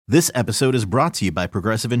This episode is brought to you by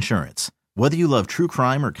Progressive Insurance. Whether you love true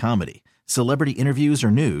crime or comedy, celebrity interviews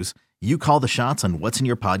or news, you call the shots on what's in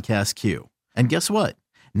your podcast queue. And guess what?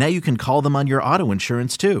 Now you can call them on your auto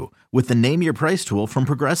insurance too with the Name Your Price tool from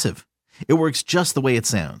Progressive. It works just the way it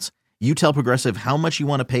sounds. You tell Progressive how much you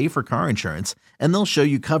want to pay for car insurance, and they'll show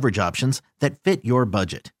you coverage options that fit your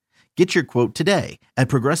budget. Get your quote today at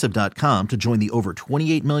Progressive.com to join the over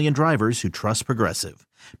 28 million drivers who trust Progressive.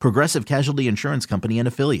 Progressive Casualty Insurance Company and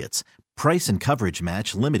Affiliates. Price and coverage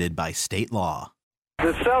match limited by state law.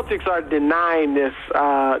 The Celtics are denying this,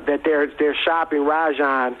 that they're shopping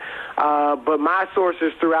Rajon, but my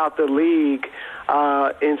sources throughout the league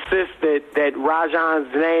insist that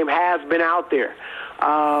Rajon's name has been out there,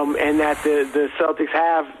 and that the Celtics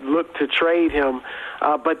have looked to trade him,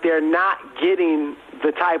 but they're not getting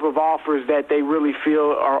the type of offers that they really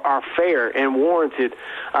feel are fair and warranted.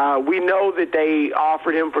 We know that they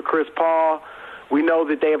offered him for Chris Paul. We know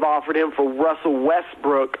that they have offered him for Russell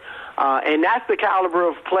Westbrook. And that's the caliber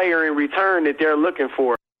of player in return that they're looking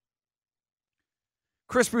for.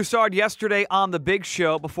 Chris Broussard yesterday on The Big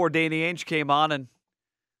Show before Danny Ainge came on and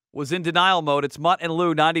was in denial mode. It's Mutt and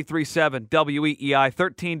Lou, 93.7 WEEI.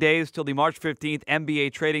 13 days till the March 15th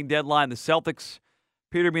NBA trading deadline. The Celtics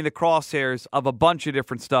appear to be in the crosshairs of a bunch of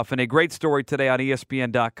different stuff. And a great story today on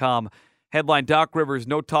ESPN.com. Headline, Doc Rivers,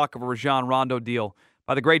 no talk of a Rajon Rondo deal.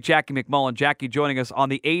 By the great Jackie McMullen. Jackie joining us on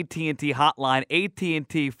the AT&T hotline,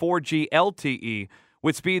 AT&T 4G LTE,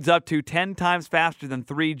 with speeds up to 10 times faster than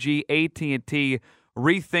 3G. AT&T,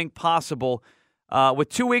 rethink possible. With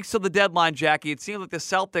 2 weeks till the deadline, Jackie, it seems like the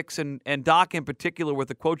Celtics and Doc in particular, with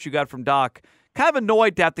the quotes you got from Doc, kind of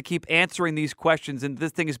annoyed to have to keep answering these questions, and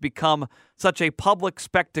this thing has become such a public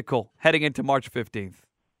spectacle heading into March 15th.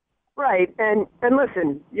 Right, and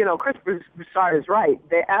listen, Chris Broussard is right.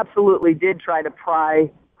 They absolutely did try to pry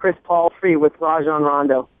Chris Paul free with Rajon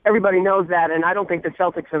Rondo. Everybody knows that, and I don't think the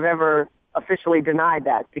Celtics have ever officially denied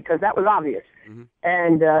that because that was obvious. Mm-hmm.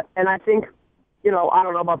 And I think, I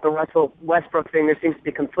don't know about the Russell Westbrook thing. There seems to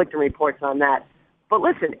be conflicting reports on that. But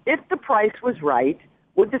listen, if the price was right,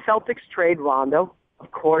 would the Celtics trade Rondo?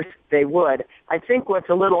 Of course they would. I think what's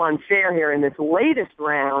a little unfair here in this latest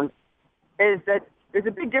round is that there's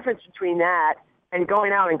a big difference between that and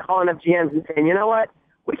going out and calling up GMs and saying, you know what,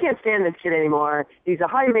 we can't stand this kid anymore. He's a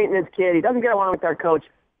high-maintenance kid. He doesn't get along with our coach.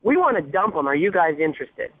 We want to dump him. Are you guys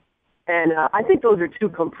interested? And I think those are two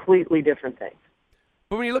completely different things.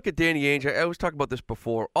 But when you look at Danny Ainge, I always talk about this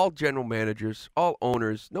before, all general managers, all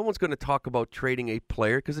owners, no one's going to talk about trading a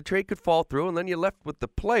player because the trade could fall through and then you're left with the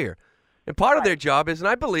player. And part of their job is, and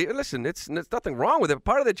I believe, and listen, there's nothing wrong with it, but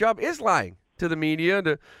part of their job is lying to the media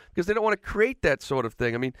because they don't want to create that sort of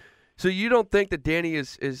thing. I mean, so you don't think that Danny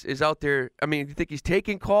is out there, I mean, you think he's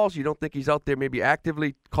taking calls? You don't think he's out there maybe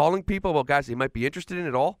actively calling people about guys he might be interested in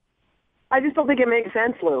at all? I just don't think it makes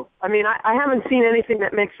sense, Lou. I mean, I haven't seen anything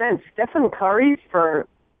that makes sense. Stephen Curry for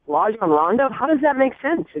Rajon Rondo, how does that make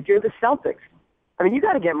sense if you're the Celtics? I mean, you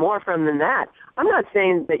got to get more from him than that. I'm not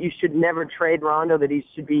saying that you should never trade Rondo, that he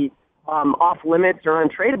should be off limits or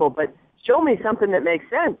untradeable, but show me something that makes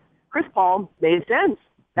sense. Chris Paul made sense.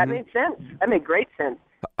 That made sense. That made great sense.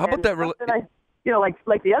 How about that?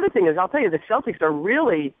 Like the other thing is, I'll tell you, the Celtics are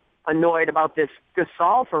really annoyed about this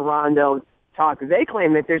Gasol for Rondo talk. They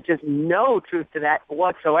claim that there's just no truth to that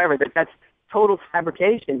whatsoever, that's total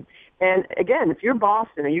fabrication. And again, if you're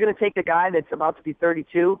Boston, are you going to take a guy that's about to be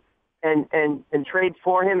 32 and trade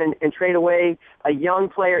for him and trade away a young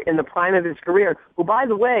player in the prime of his career, who, by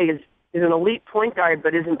the way, is an elite point guard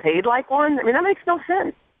but isn't paid like one? I mean, that makes no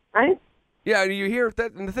sense, right? Yeah, you hear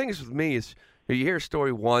that, and the thing is with me is you hear a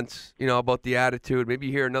story once, about the attitude. Maybe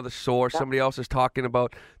you hear another source. Somebody else is talking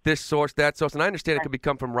about this source, that source. And I understand it could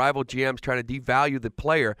come from rival GMs trying to devalue the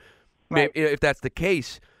player, if that's the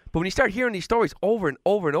case. But when you start hearing these stories over and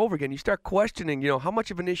over and over again, you start questioning, how much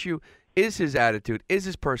of an issue is his attitude, is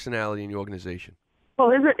his personality in the organization? Well,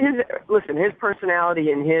 his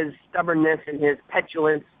personality and his stubbornness and his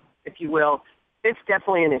petulance, if you will, it's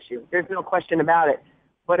definitely an issue. There's no question about it.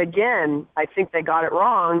 But again, I think they got it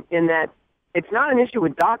wrong in that it's not an issue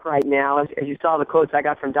with Doc right now, as you saw the quotes I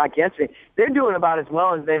got from Doc yesterday. They're doing about as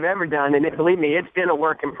well as they've ever done, and believe me, it's been a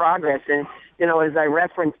work in progress. And, as I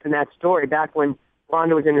referenced in that story, back when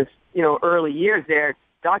Rondo was in his, early years there,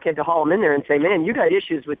 Doc had to haul him in there and say, man, you got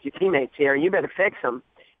issues with your teammates here, and you better fix them.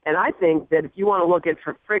 And I think that if you want to look at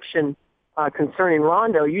friction concerning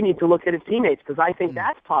Rondo, you need to look at his teammates, because I think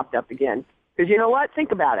that's popped up again. Because you know what?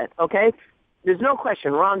 Think about it, okay? There's no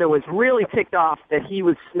question Rondo was really ticked off that he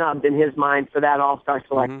was snubbed in his mind for that All-Star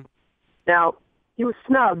selection. Mm-hmm. Now, he was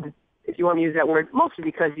snubbed if you want to use that word, mostly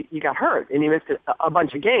because you got hurt and you missed a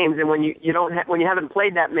bunch of games. And when when you haven't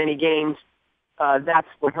played that many games, that's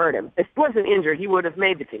what hurt him. If he wasn't injured, he would have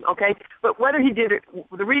made the team. Okay, but whether he did it,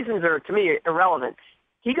 the reasons are to me irrelevant.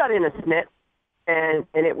 He got in a snit, and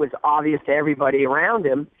it was obvious to everybody around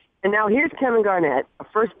him. And now here's Kevin Garnett, a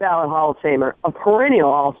first ballot Hall of Famer, a perennial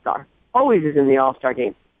All-Star, always is in the All-Star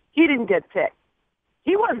game. He didn't get picked.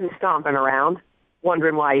 He wasn't stomping around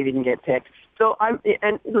wondering why he didn't get picked. So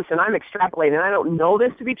and listen, I'm extrapolating. I don't know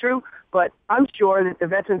this to be true, but I'm sure that the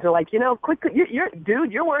veterans are like, you're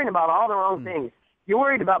worrying about all the wrong things. You're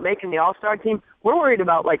worried about making the All-Star team. We're worried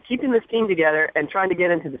about keeping this team together and trying to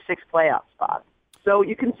get into the 6th playoff spot. So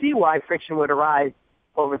you can see why friction would arise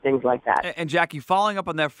over things like that. And Jackie, following up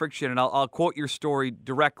on that friction, and I'll quote your story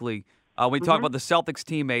directly. We talk about the Celtics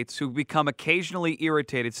teammates who become occasionally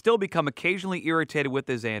irritated, still become occasionally irritated with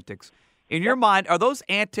his antics. In your mind, are those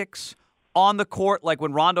antics on the court, like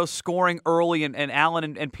when Rondo's scoring early and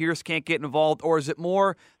Allen and Pierce can't get involved, or is it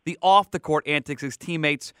more the off-the-court antics his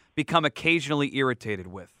teammates become occasionally irritated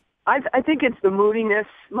with? I think it's the moodiness,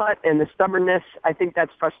 Mutt, and the stubbornness. I think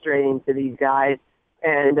that's frustrating to these guys.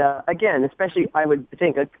 And, again, especially I would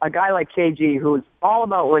think a guy like KG, who's all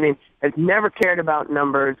about winning, has never cared about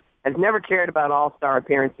numbers, has never cared about all-star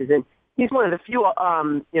appearances, and he's one of the few,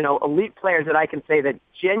 elite players that I can say that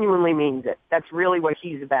genuinely means it. That's really what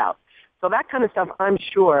he's about. So that kind of stuff, I'm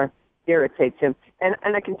sure, irritates him. And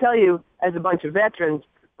I can tell you, as a bunch of veterans,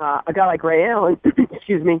 a guy like Ray Allen,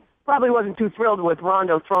 probably wasn't too thrilled with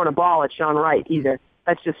Rondo throwing a ball at Sean Wright either.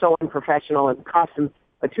 That's just so unprofessional and cost him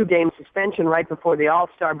a 2-game suspension right before the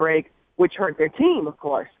All-Star break, which hurt their team, of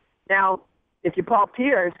course. Now, if you're Paul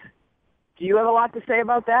Pierce, do you have a lot to say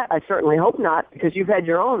about that? I certainly hope not, because you've had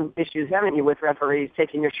your own issues, haven't you, with referees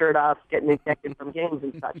taking your shirt off, getting ejected from games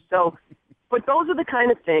and such. So, but those are the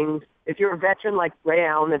kind of things, if you're a veteran like Ray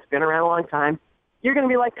Allen that's been around a long time, you're going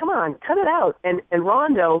to be like, come on, cut it out. And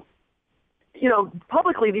Rondo,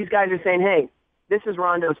 publicly these guys are saying, hey, this is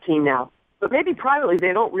Rondo's team now. But maybe privately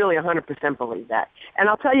they don't really 100% believe that. And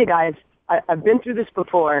I'll tell you guys, I've been through this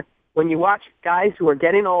before. When you watch guys who are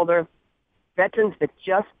getting older, veterans that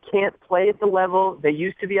just can't play at the level they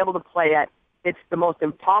used to be able to play at, it's the most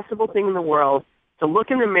impossible thing in the world to look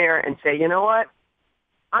in the mirror and say, you know what,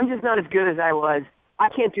 I'm just not as good as I was. I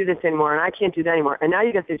can't do this anymore, and I can't do that anymore. And now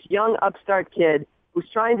you got this young upstart kid who's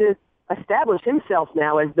trying to establish himself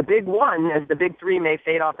now as the big one, as the big three may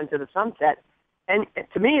fade off into the sunset. And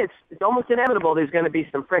to me, it's almost inevitable there's going to be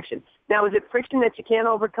some friction. Now, is it friction that you can't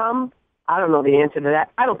overcome? I don't know the answer to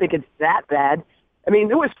that. I don't think it's that bad. I mean,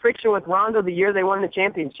 there was friction with Rondo the year they won the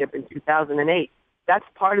championship in 2008. That's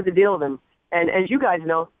part of the deal with him. And as you guys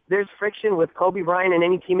know, there's friction with Kobe Bryant and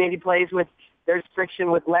any teammate he plays with. There's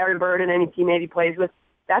friction with Larry Bird and any teammate he plays with.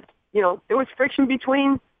 There was friction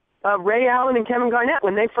between Ray Allen and Kevin Garnett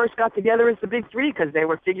when they first got together as the big three because they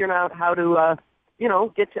were figuring out how to,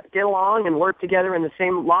 get along and work together in the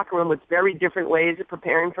same locker room with very different ways of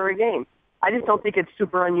preparing for a game. I just don't think it's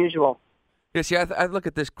super unusual. Yeah, see, I look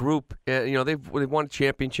at this group. They've won a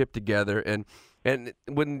championship together, and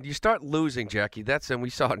when you start losing, Jackie, and we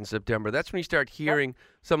saw it in September. That's when you start hearing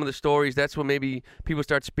some of the stories. That's when maybe people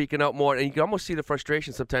start speaking out more, and you can almost see the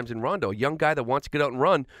frustration sometimes in Rondo, a young guy that wants to get out and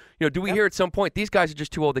run. Do we hear at some point these guys are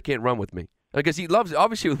just too old? They can't run with me because he loves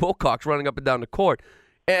obviously with Wilcox running up and down the court,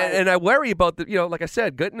 and I worry about like I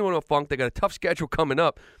said, getting into a funk. They got a tough schedule coming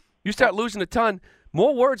up. You start losing a ton,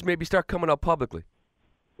 more words maybe start coming out publicly.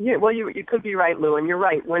 Yeah, well, you could be right, Lou, and you're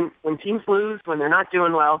right. When teams lose, when they're not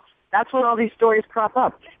doing well, that's when all these stories crop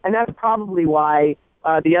up. And that's probably why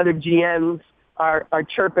the other GMs are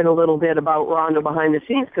chirping a little bit about Rondo behind the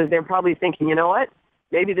scenes, because they're probably thinking, you know what,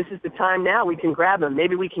 maybe this is the time now we can grab him.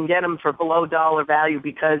 Maybe we can get him for below dollar value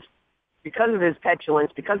because of his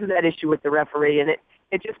petulance, because of that issue with the referee, and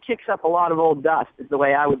it just kicks up a lot of old dust is the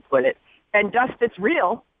way I would put it. And dust that's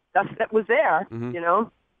real, dust that was there,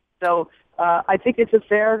 So I think it's a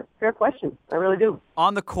fair question. I really do.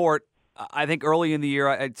 On the court, I think early in the year,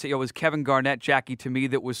 I'd say it was Kevin Garnett, Jackie, to me,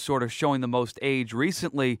 that was sort of showing the most age.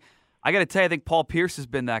 Recently, I got to tell you, I think Paul Pierce has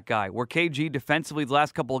been that guy, where KG defensively the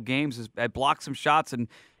last couple of games has blocked some shots and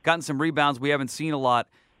gotten some rebounds we haven't seen a lot.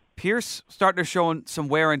 Pierce starting to show some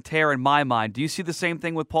wear and tear in my mind. Do you see the same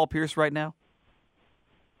thing with Paul Pierce right now?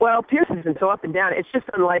 Well, Pierce has been so up and down. It's just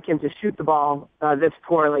unlike him to shoot the ball this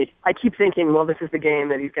poorly. I keep thinking, well, this is the game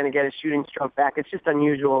that he's going to get his shooting stroke back. It's just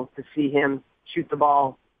unusual to see him shoot the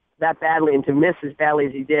ball that badly and to miss as badly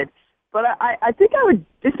as he did. But I think I would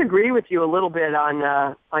disagree with you a little bit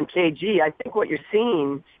on KG. I think what you're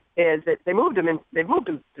seeing is that they've moved him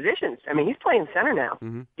positions. I mean, he's playing center now.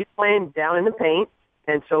 Mm-hmm. He's playing down in the paint,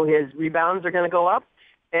 and so his rebounds are going to go up.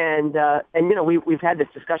 And you know, we've had this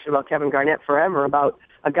discussion about Kevin Garnett forever, about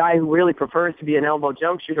a guy who really prefers to be an elbow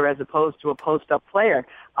jump shooter as opposed to a post-up player.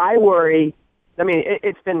 I worry, I mean,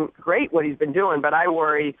 it's been great what he's been doing, but I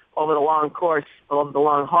worry over the long course, over the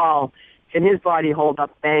long haul, can his body hold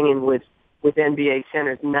up banging with NBA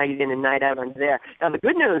centers night in and night out under there? Now, the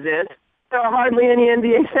good news is there are hardly any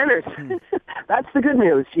NBA centers. That's the good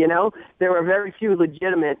news, you know. There are very few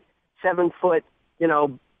legitimate 7-foot, you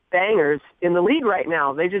know, bangers in the league right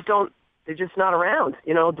now. They're just not around.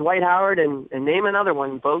 You know, Dwight Howard and name another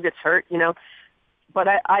one. Bo gets hurt, you know. But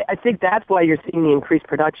I think that's why you're seeing the increased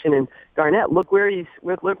production in Garnett. Look where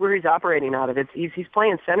he's operating out of. He's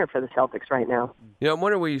playing center for the Celtics right now. You know, I'm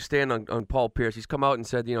wondering where you stand on Paul Pierce. He's come out and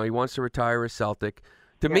said, you know, he wants to retire as Celtic.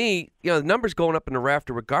 To me, you know, the number's going up in the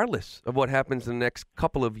rafter regardless of what happens in the next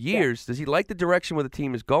couple of years. Does he like the direction where the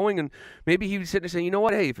team is going? And maybe he was sitting there saying, you know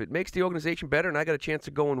what, hey, if it makes the organization better and I got a chance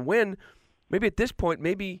to go and win, maybe at this point,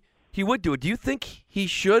 maybe he would do it. Do you think he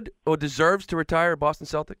should or deserves to retire a Boston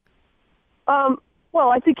Celtic? Well,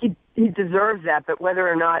 I think he deserves that, but whether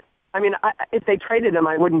or not, I mean, if they traded him,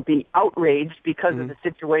 I wouldn't be outraged because of the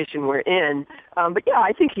situation we're in. But yeah,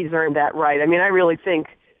 I think he's earned that right. I mean, I really think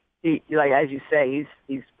he, like as you say,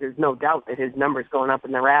 there's no doubt that his number's going up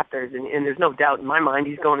in the rafters, and there's no doubt in my mind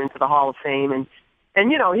he's going into the Hall of Fame,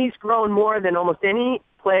 and you know, he's grown more than almost any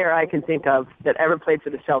player I can think of that ever played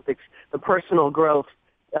for the Celtics. The personal growth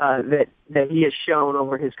that he has shown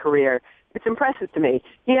over his career, it's impressive to me.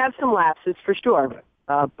 He has some lapses for sure,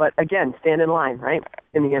 but again, stand in line, right,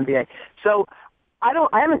 in the NBA. So I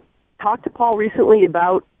haven't talked to Paul recently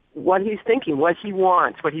about what he's thinking, what he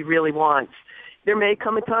wants, what he really wants. There may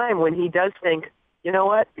come a time when he does think, you know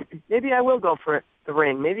what, maybe I will go for the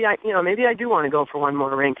ring. Maybe I do want to go for one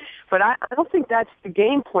more ring. But I don't think that's the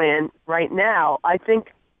game plan right now. I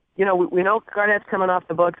think, you know, we know Garnett's coming off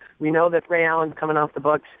the books. We know that Ray Allen's coming off the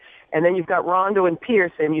books. And then you've got Rondo and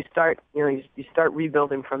Pierce, and you start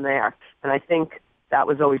rebuilding from there. And I think that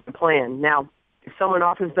was always the plan. Now, if someone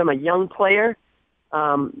offers them a young player,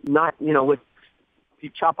 not, you know, if you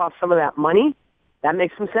chop off some of that money, that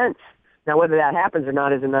makes some sense. Now, whether that happens or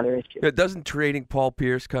not is another issue. Yeah, doesn't trading Paul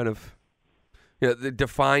Pierce kind of, you know,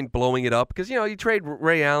 define blowing it up? Because, you know, you trade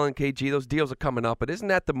Ray Allen, KG, those deals are coming up. But isn't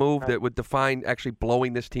that the move that would define actually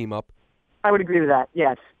blowing this team up? I would agree with that,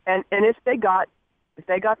 yes. And if they got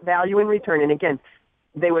value in return, and again,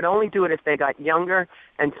 they would only do it if they got younger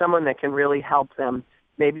and someone that can really help them.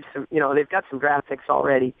 Maybe some, you know, they've got some draft picks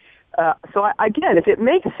already. Again, if it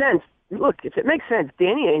makes sense,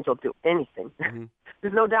 Danny Ainge will do anything. Mm-hmm.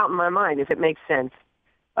 There's no doubt in my mind if it makes sense.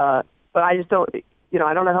 But I just don't, you know,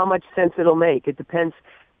 I don't know how much sense it'll make. It depends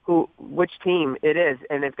which team it is,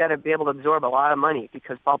 and they've got to be able to absorb a lot of money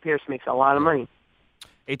because Paul Pierce makes a lot of money.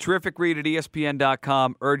 A terrific read at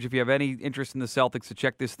ESPN.com. Urge, if you have any interest in the Celtics, to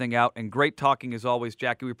check this thing out. And great talking as always,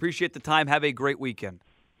 Jackie. We appreciate the time. Have a great weekend.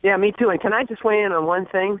 Yeah, me too. And can I just weigh in on one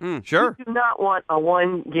thing? Sure. You do not want a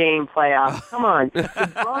one-game playoff. Come on. The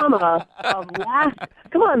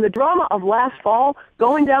drama of last fall,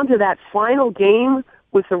 going down to that final game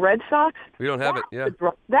with the Red Sox. We don't have it, yeah.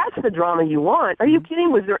 That's the drama you want. Are you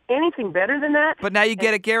kidding? Was there anything better than that? But now you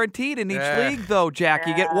get it guaranteed in each league, though, Jack.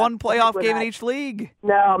 You get one playoff game in each league.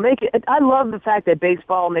 No, make it. I love the fact that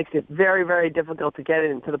baseball makes it very, very difficult to get it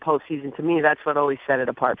into the postseason. To me, that's what always set it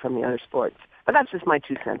apart from the other sports. But that's just my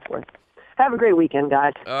 2 cents worth. Have a great weekend,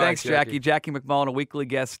 guys. Thanks, Jackie. Jackie McMullen, a weekly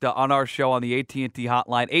guest on our show on the AT&T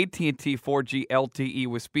hotline. AT&T 4G LTE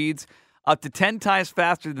with speeds up to 10 times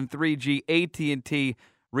faster than 3G. AT&T,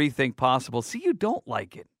 rethink possible. See, you don't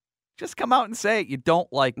like it. Just come out and say it. You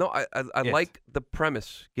don't like it. No, I like the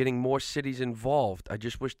premise, getting more cities involved. I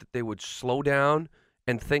just wish that they would slow down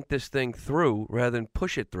and think this thing through rather than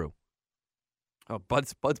push it through. Oh,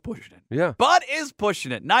 Bud's pushing it. Yeah. Bud is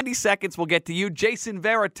pushing it. 90 seconds, we'll get to you. Jason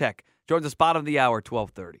Veritek joins us bottom of the hour,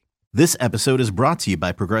 12:30. This episode is brought to you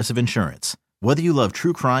by Progressive Insurance. Whether you love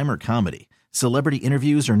true crime or comedy, celebrity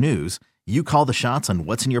interviews or news, you call the shots on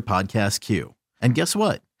what's in your podcast queue. And guess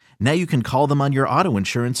what? Now you can call them on your auto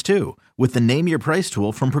insurance too with the Name Your Price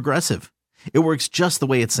tool from Progressive. It works just the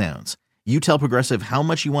way it sounds. You tell Progressive how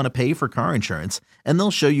much you want to pay for car insurance, and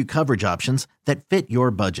they'll show you coverage options that fit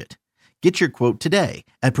your budget. Get your quote today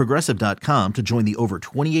at Progressive.com to join the over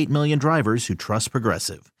 28 million drivers who trust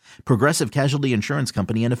Progressive. Progressive Casualty Insurance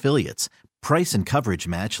Company and Affiliates. Price and coverage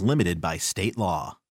match limited by state law.